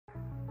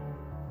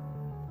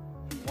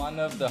One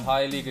of the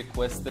highly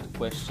requested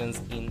questions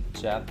in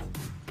chat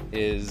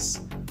is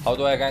how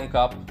do I rank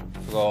up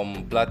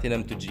from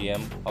Platinum to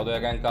GM? How do I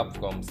rank up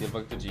from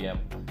Silver to GM?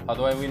 How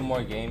do I win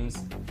more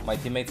games? My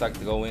teammates are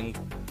growing.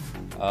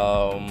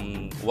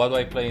 What do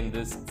I play in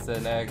this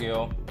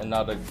scenario? And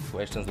other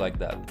questions like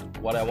that.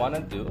 What I want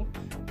to do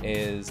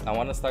is I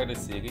want to start a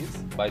series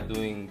by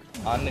doing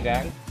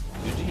unranked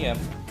to GM,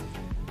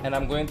 and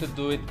I'm going to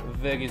do it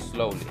very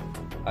slowly.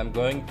 I'm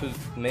going to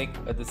make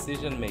a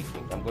decision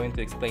making. I'm going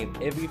to explain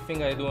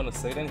everything I do on a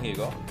certain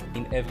hero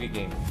in every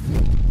game.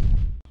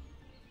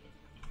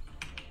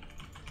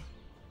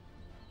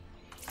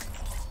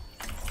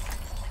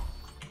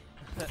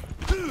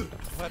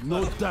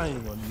 No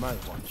dying on my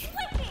watch.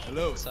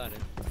 Hello. Excited.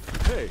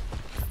 Hey.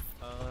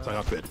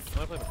 Tarapet.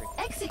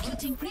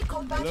 Executing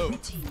pre-combat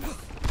routine.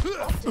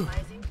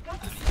 Optimizing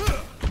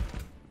strategy.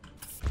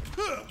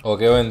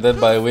 Okay, when dead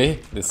by the way,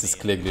 this is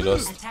clearly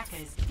lost.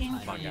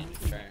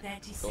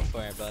 Go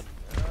for it, bud.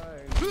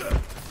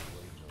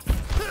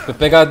 The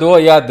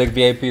Pegador, yeah, the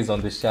VIPs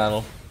on this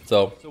channel.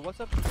 So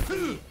what's up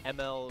with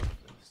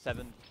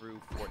mL7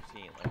 through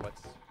 14? Like,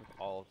 what's with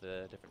all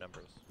the different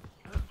numbers?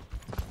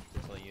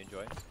 Something you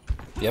enjoy?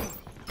 Yep.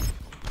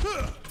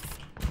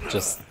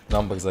 Just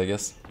numbers, I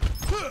guess.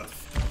 Do you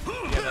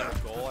have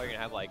that goal? Are you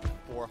gonna have like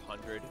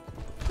 400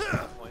 at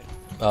that point?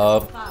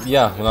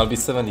 Yeah, when I'll be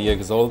 70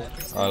 years old,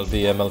 I'll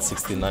be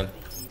ML69.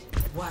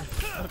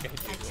 Okay,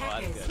 dude,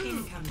 well, that's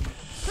good.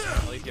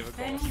 At least you have a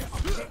goal.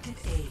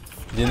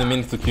 Didn't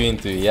mean to queue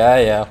into you.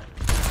 Yeah.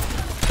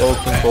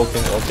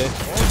 Poking, okay.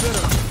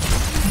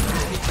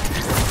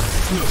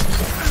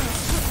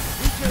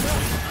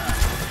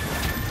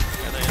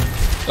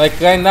 Like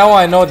right now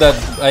I know that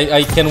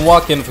I can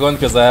walk in front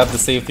because I have the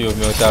safety of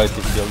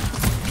mortality shield.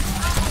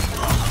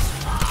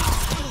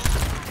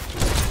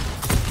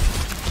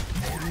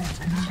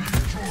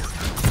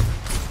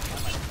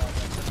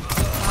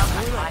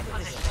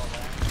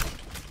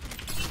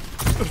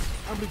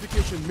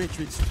 Amplification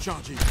matrix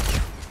charging.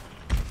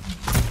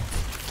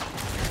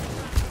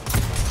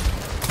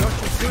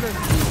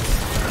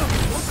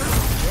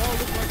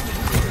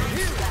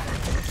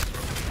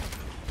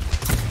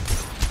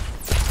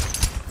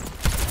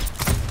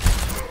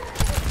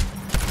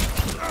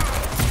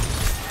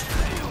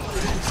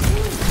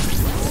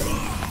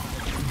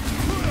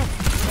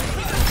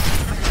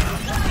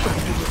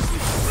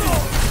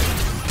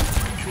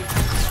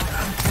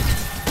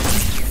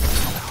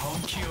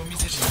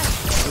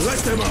 Let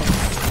them up.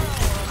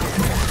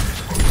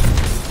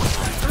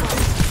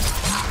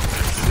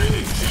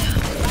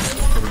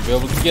 We'll be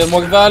able to get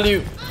more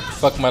value.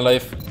 Fuck my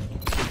life.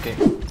 Okay.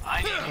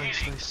 I need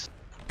healings.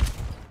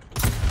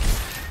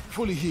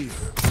 Fully healed.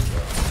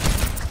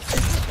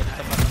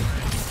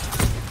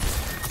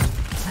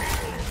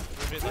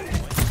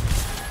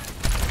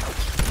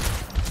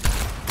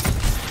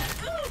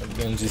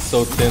 Genji's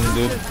so thin,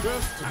 dude.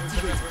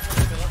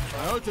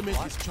 My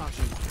ultimate is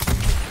charging.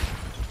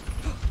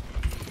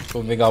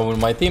 Moving on with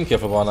my team,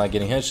 careful about not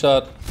getting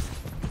headshot.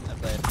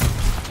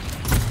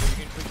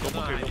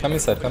 Come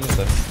inside.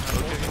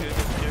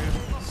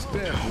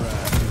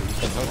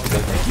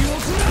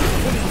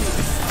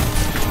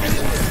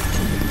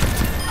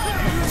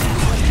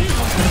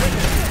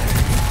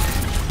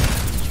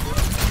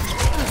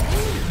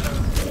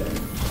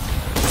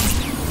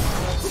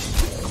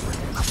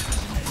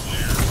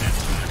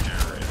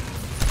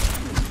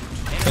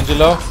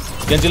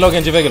 Genji low,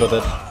 Genji very low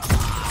dead.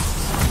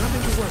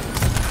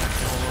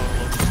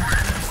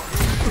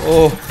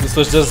 Oh, this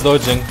was just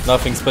dodging,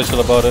 nothing special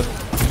about it.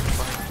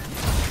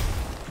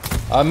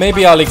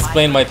 Maybe I'll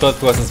explain my thought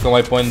process from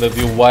my point of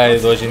view why I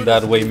dodging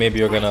that way, maybe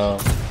you're gonna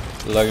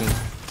learn.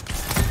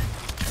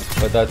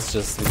 But that's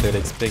just with their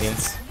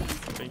experience.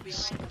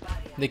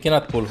 They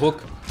cannot pull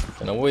hook,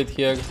 gonna wait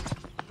here.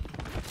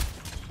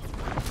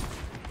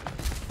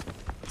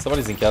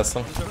 Somebody's in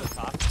castle.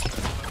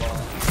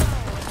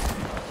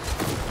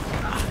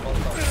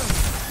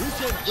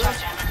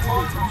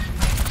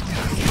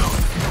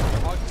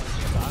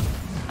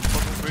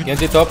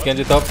 Genji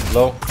top,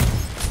 low.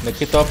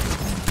 Neki top.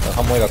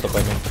 Hamoira top,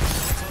 I mean.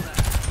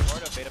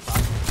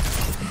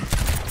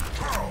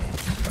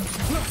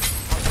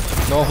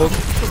 No hook.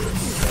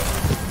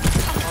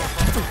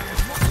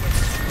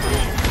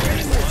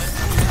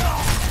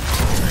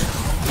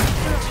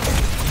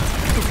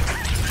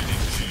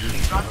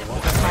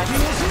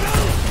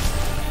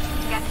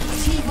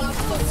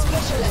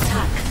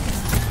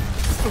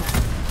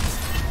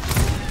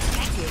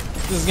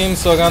 This game is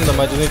so random,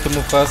 I just need to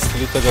move fast,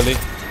 literally.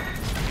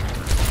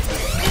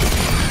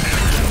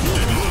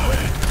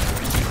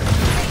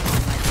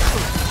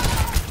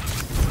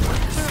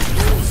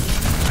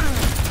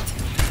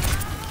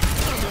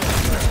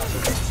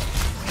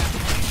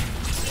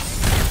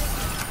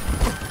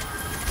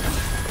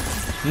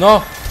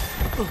 No!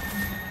 Oh,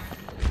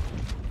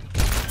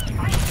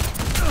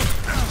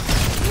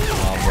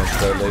 I'm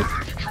so late.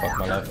 Fuck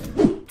my life.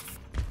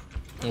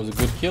 It was a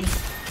good kill.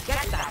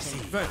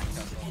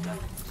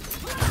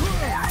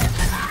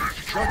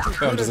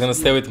 Okay, I'm just gonna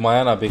stay with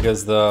Mayana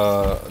because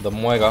the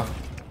Moira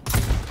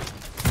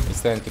is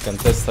He's trying to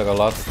contest her a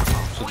lot.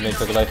 Should make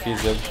her life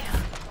easier.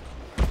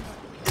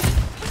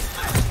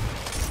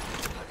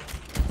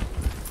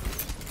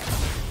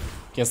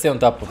 Can stay on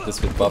top of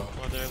this with Bob.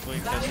 Oh, they're going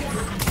fast.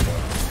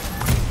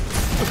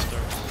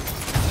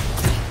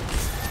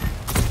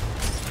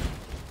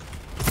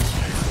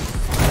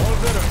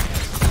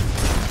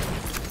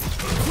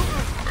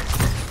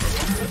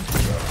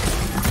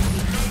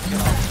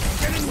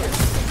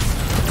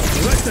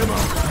 Let them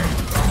out.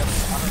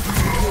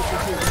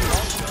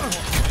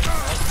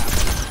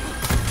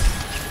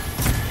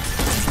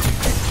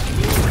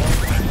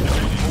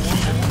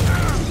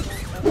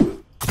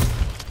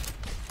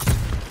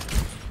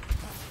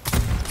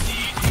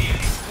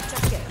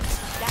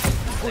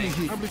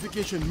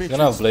 Amplification matrix.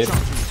 Gonna have blade.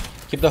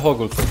 charging. Keep the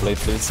Hoggle for blade,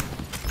 please.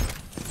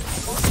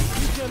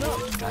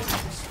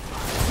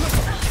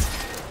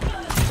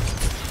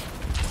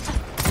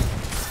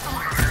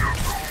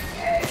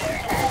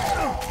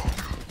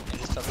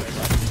 Just up right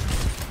back.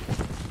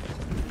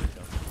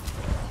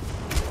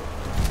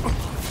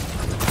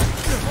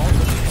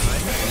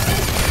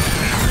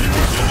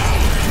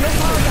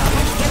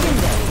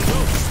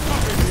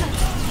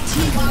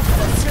 Team up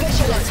for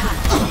special attack.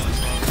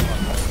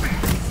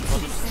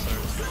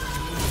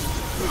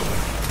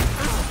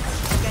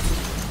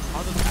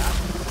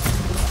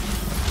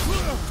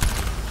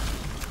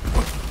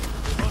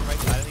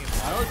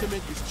 My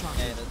ultimate is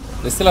charging.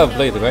 They still have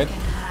blade, right?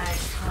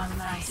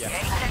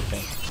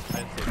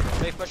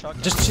 Wait, push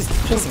on. Just chase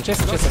him, go.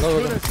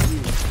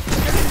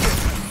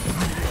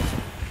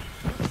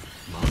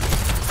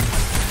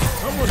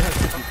 Someone has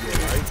to keep you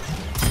alive.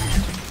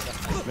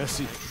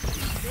 Merci.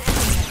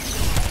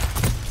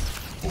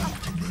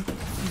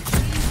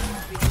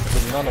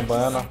 Nano by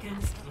Ana.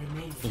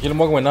 You kill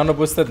Morgan with nano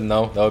boosted?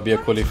 No, that would be a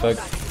cool effect.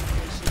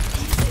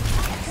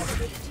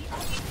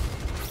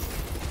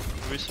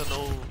 Risa,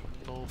 no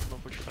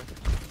push fight.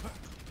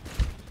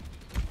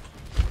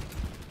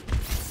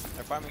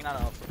 They're farming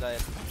nano for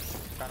the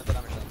trying to do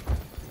damage them.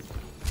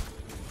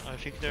 I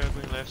think they're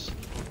going left.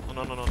 Oh,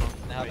 no.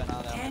 They have it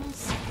now, they have it.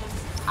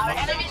 Our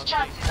enemy's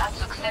chances at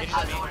success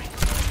are lowering.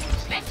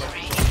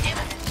 Victory is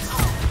imminent.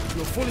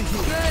 You're fully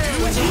healed.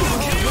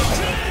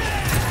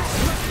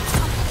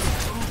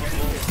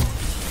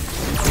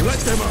 Let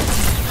them out.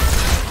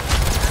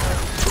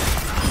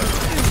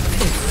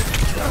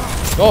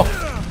 Oh!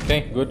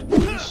 Okay, good.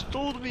 He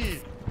stole me!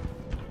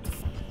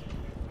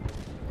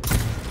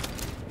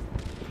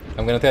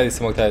 I'm gonna try this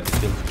immortality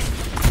field.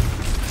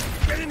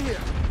 Get in here.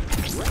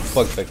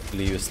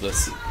 Perfectly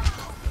useless.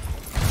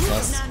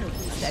 Nice.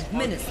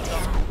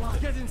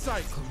 Get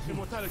inside.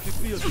 Immortality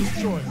field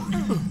destroyed.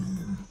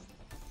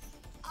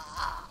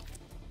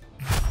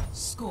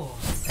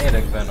 Hey,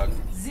 Rekvenok.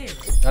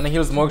 Ana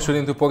heals more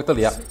shooting to portal?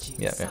 Yeah,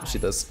 she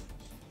does.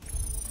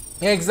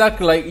 Yeah,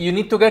 exactly. Like, you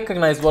need to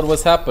recognize what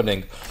was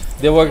happening.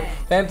 They were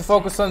trying to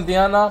focus on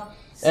Diana,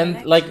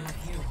 and like,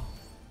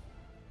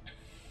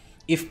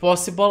 if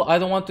possible, I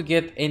don't want to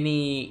get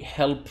any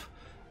help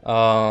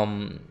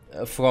from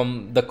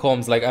the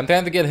comms. Like, I'm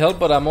trying to get help,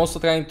 but I'm also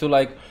trying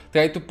to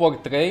try to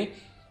portray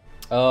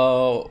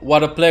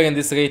what a player in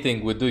this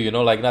rating would do, you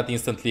know, like not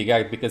instantly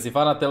react. Because if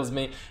Ana tells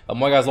me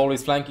Moira's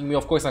always flanking me,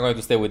 of course I'm going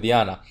to stay with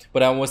Diana.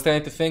 But I was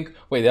trying to think,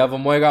 wait, they have a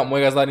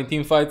Moira's not in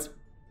team fights.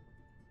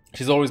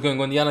 She's always going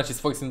on Diana, she's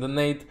forcing the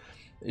nade,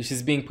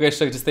 she's being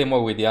pressured, just stay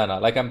more with Diana.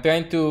 Like, I'm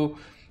trying to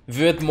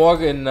view it more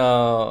in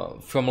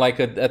from like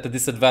at a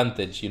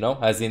disadvantage, you know,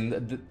 as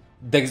in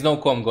there's no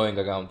com going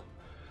around.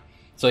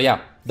 So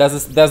yeah,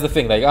 that's the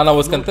thing. Like, Ana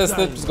was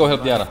contested, just go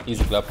help Diana,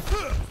 easy clap.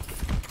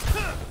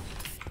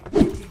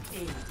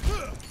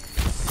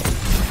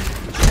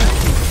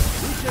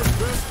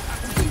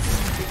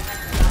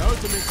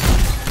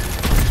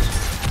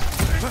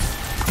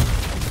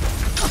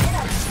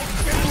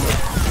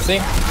 See?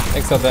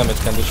 Extra damage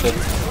can do shit.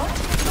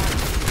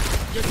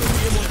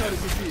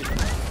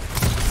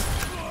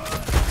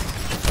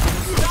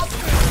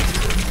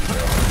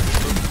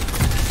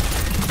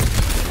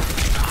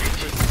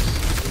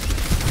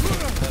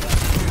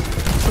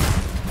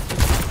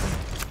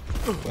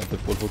 Going to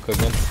pull hook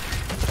again.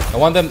 I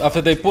want them,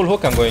 after they pull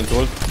hook, I'm going to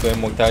ult. Go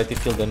immortality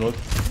field and ult.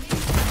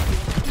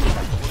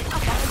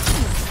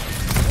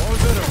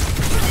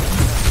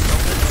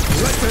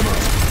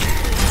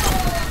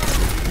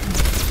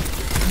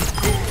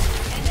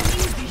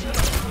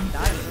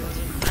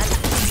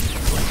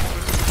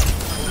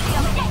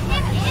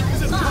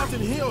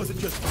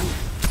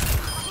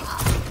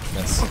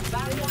 Yes.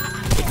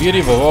 The beauty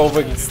of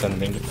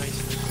overextending.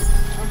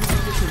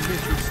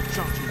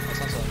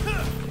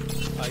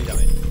 Oh, you got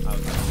me.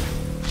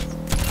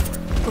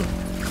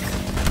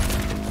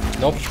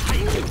 Nope. Good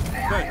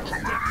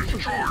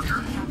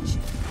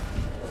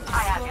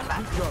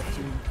job,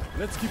 team.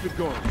 Let's keep it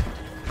going.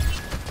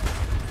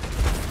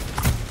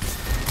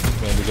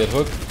 Going to get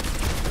hook.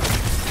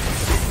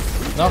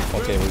 No?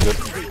 Okay, we're good.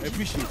 I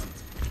appreciate it.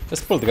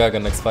 Let's pull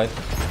Dragon next fight.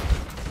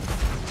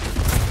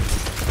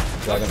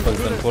 Dragon first,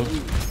 then pull.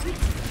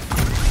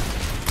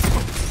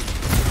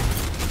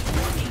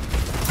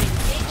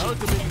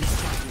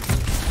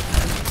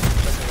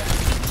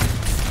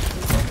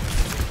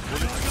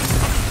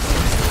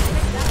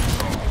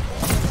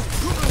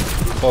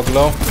 Fog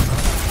low.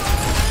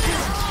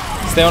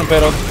 Stay on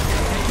payload.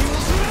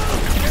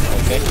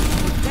 Okay.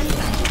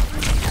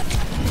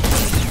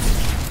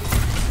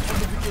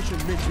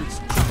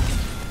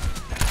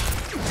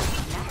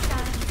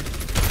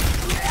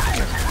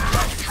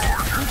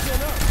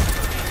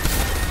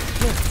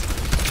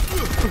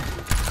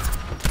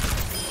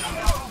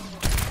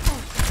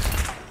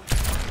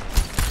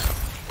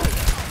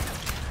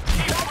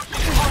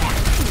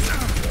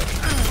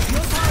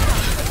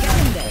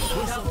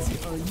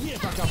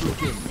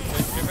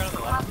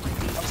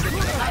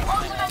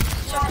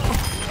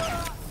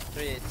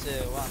 Three,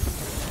 two, one.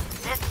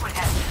 This will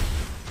help.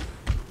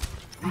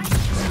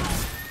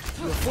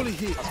 You're fully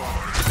hit.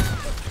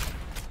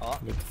 Oh.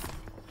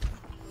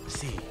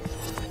 See.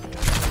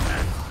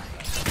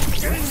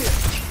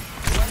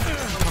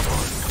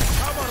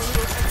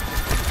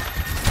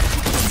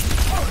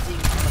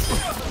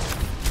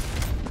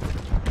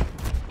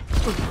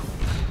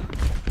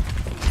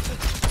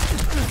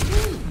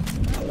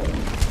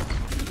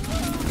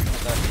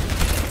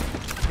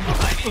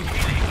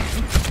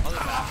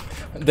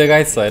 The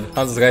right side.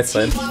 Hanzo's right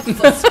side. What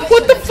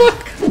the fuck?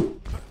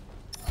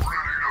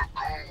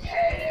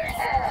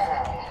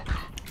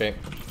 Okay.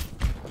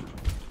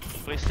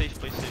 Play safe,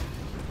 play safe.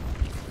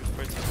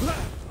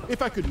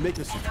 If I could make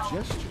a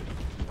suggestion,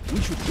 we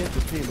should get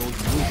the payload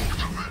moving.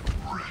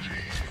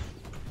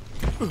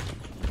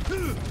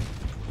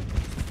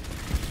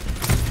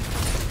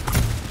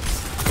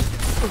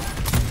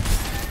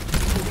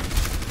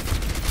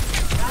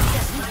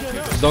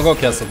 Don't go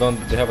castle, don't,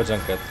 they have a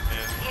junket.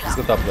 Let's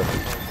go top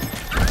left.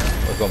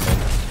 Or go main.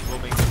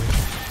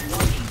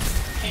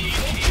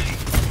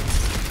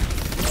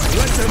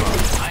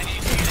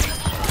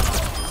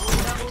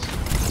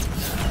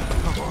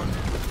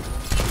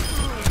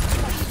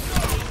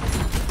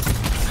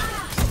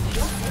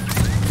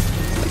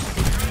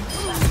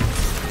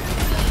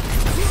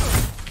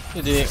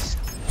 GG.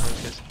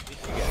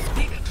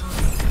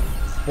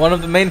 One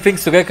of the main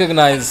things to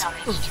recognize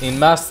in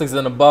Masters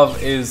and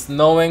above is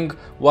knowing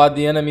what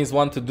the enemies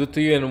want to do to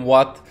you and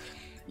what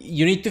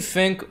you need to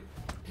think.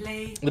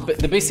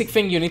 The basic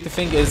thing you need to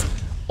think is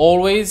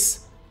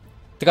always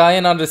try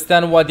and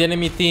understand what the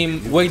enemy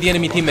team, where the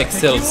enemy team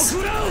excels.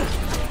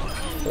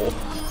 Oh,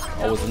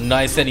 that was a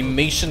nice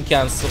animation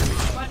cancel.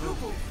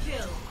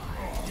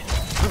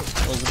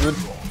 Was good.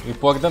 We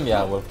poked them?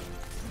 Yeah, well.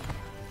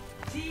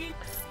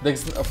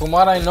 From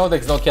what I know,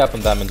 there's no cap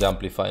on damage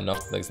amplify. No,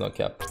 there's no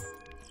cap.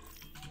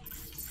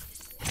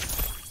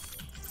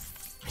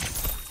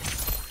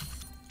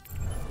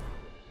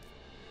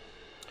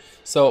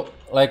 So,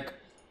 like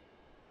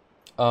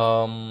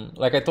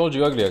I told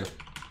you earlier,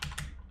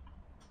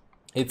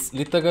 it's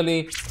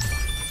literally,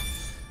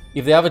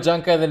 if they have a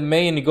junker in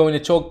May and you go in a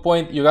choke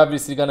point, you're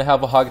obviously gonna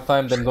have a hard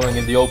time than going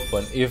in the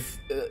open. If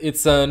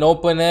it's an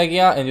open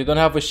area and you don't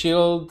have a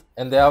shield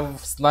and they have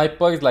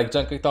snipers like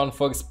Junkertown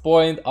first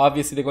point,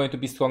 obviously they're going to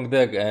be strong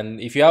there. And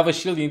if you have a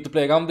shield, you need to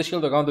play around the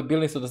shield, around the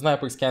building, so the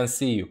snipers can't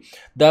see you.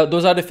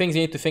 Those are the things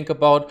you need to think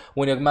about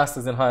when you're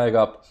masters and higher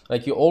up.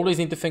 Like, you always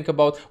need to think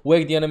about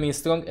where the enemy is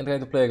strong and try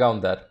to play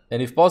around that.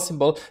 And if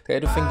possible, try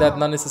to think that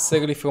not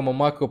necessarily from a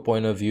macro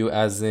point of view,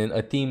 as in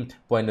a team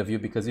point of view,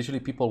 because usually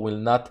people will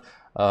not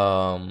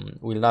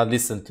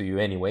listen to you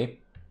anyway,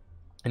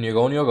 and you're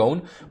on your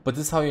own. But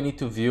this is how you need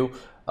to view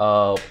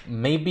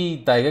maybe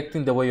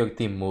directing the way your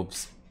team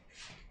moves.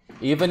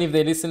 Even if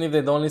they listen, if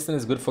they don't listen,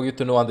 it's good for you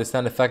to know,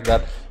 understand the fact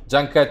that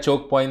Junker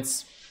choke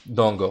points,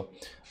 don't go.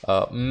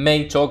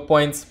 May choke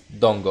points,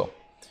 don't go.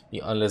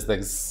 Unless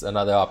there's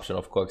another option,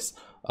 of course.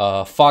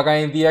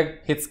 Farah in the air,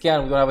 hit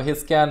scan, we don't have a hit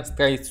scan,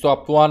 try to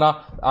swap to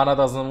Ana. Ana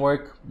doesn't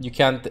work, you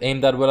can't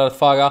aim that well at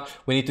Farah.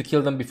 We need to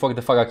kill them before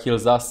the Farah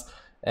kills us.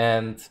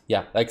 And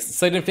yeah, like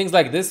certain things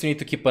like this, you need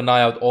to keep an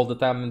eye out all the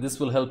time, and this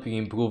will help you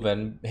improve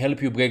and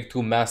help you break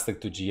through Master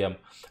to GM.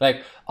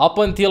 Like, up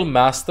until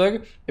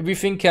Master,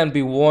 everything can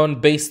be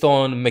won based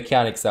on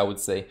mechanics, I would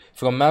say.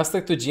 From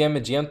Master to GM,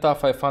 and GM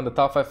top 500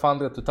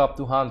 to top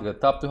 200,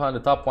 top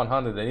 200, top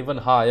 100, and even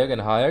higher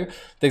and higher,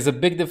 there's a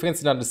big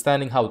difference in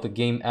understanding how the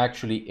game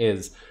actually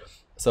is.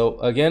 So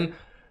again,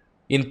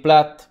 in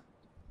Plat,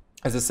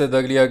 as I said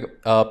earlier,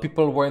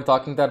 people weren't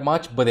talking that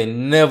much, but they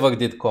never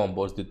did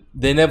combos.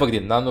 They never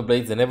did nano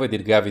blades, they never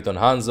did Graviton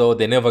Hanzo,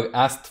 they never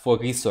asked for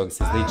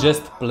resources. They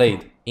just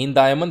played. In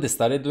Diamond, they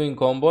started doing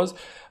combos,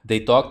 they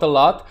talked a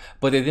lot,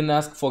 but they didn't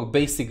ask for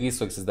basic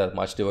resources that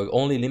much. They were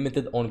only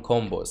limited on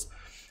combos,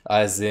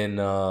 as in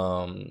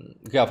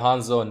Grav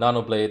Hanzo,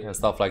 Nano Blade, and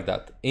stuff like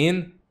that.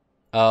 In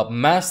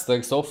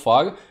Master, so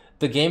far,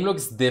 the game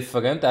looks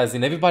different, as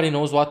in everybody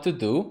knows what to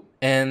do.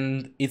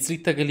 And it's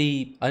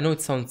literally, I know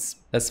it sounds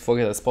as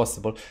forget as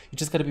possible, you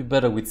just gotta be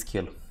better with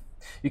skill.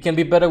 You can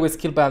be better with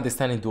skill by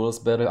understanding duels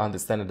better,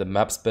 understanding the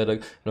maps better,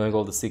 knowing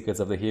all the secrets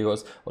of the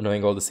heroes, or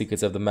knowing all the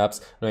secrets of the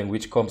maps, knowing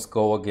which comps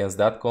go against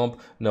that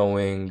comp,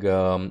 knowing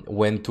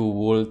when to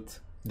ult.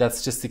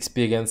 That's just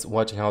experience,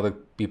 watching how the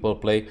people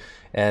play.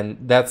 And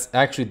that's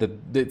actually,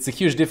 it's a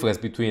huge difference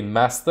between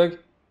Master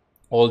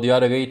all the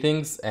other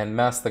ratings and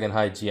master and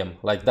high GM.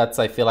 Like that's,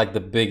 I feel like, the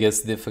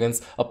biggest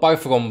difference apart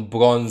from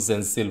bronze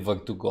and silver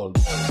to gold.